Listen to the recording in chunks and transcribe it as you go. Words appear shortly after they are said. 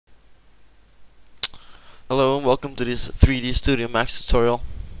Hello and welcome to this 3D Studio Max tutorial.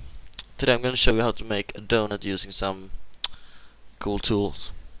 Today I'm going to show you how to make a donut using some cool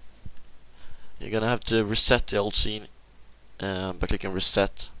tools. You're going to have to reset the old scene by clicking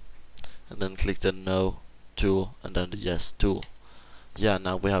reset and then click the no tool and then the yes tool. Yeah,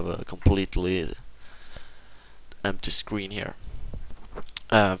 now we have a completely empty screen here.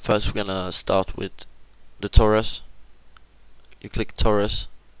 First we're going to start with the torus. You click torus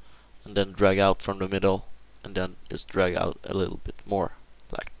and then drag out from the middle and then just drag out a little bit more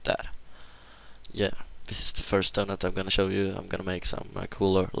like that. Yeah, this is the first donut I'm gonna show you. I'm gonna make some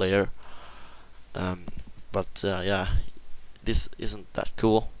cooler later, but yeah, this isn't that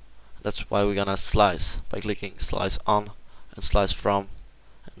cool. That's why we're gonna slice by clicking slice on and slice from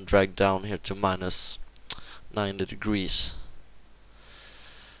and drag down here to minus 90 degrees.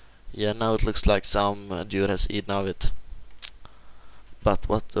 Yeah, now it looks like some dude has eaten of it. But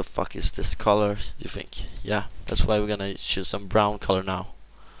what the fuck is this color, you think? Yeah, that's why we're gonna choose some brown color now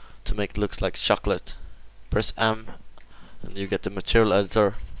to make it look like chocolate. Press M and you get the material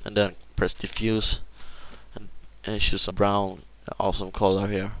editor, and then press diffuse and choose some brown, awesome color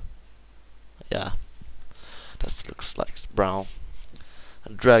here. Yeah, that looks like brown.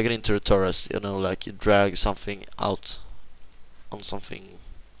 And drag it into the torus, you know, like you drag something out on something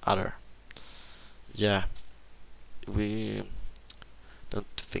other. Yeah, we don't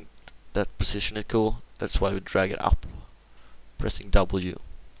think that position is cool. That's why we drag it up, pressing W.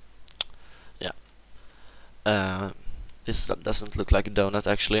 Yeah. This doesn't look like a donut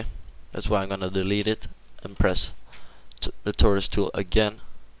actually. That's why I'm gonna delete it and press the torus tool again,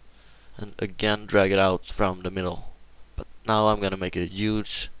 and again drag it out from the middle. But now I'm gonna make a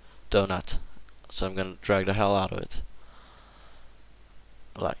huge donut, so I'm gonna drag the hell out of it,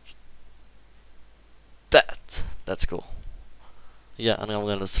 like that. That's cool. Yeah, and I'm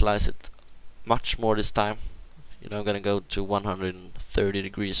gonna slice it much more this time. You know, I'm gonna go to 130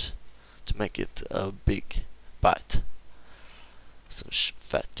 degrees to make it a big bite. Some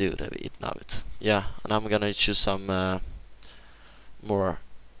fat dude have eaten of it. Yeah, and I'm gonna choose some more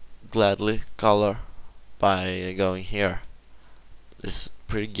gladly color by going here. This is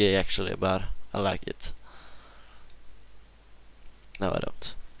pretty gay actually, but I like it. No, I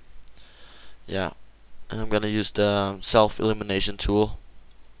don't. Yeah. And I'm gonna use the self-illumination tool,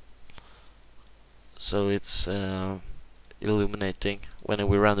 so it's illuminating when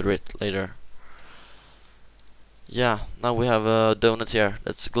we render it later. Yeah, now we have a donut here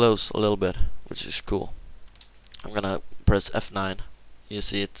that glows a little bit, which is cool. I'm gonna press F9. You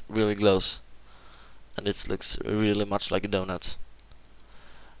see it really glows, and it looks really much like a donut.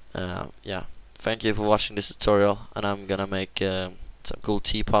 Yeah, thank you for watching this tutorial, and I'm gonna make some cool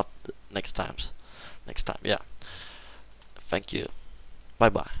teapot next time. Yeah. Thank you. Bye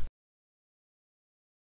bye.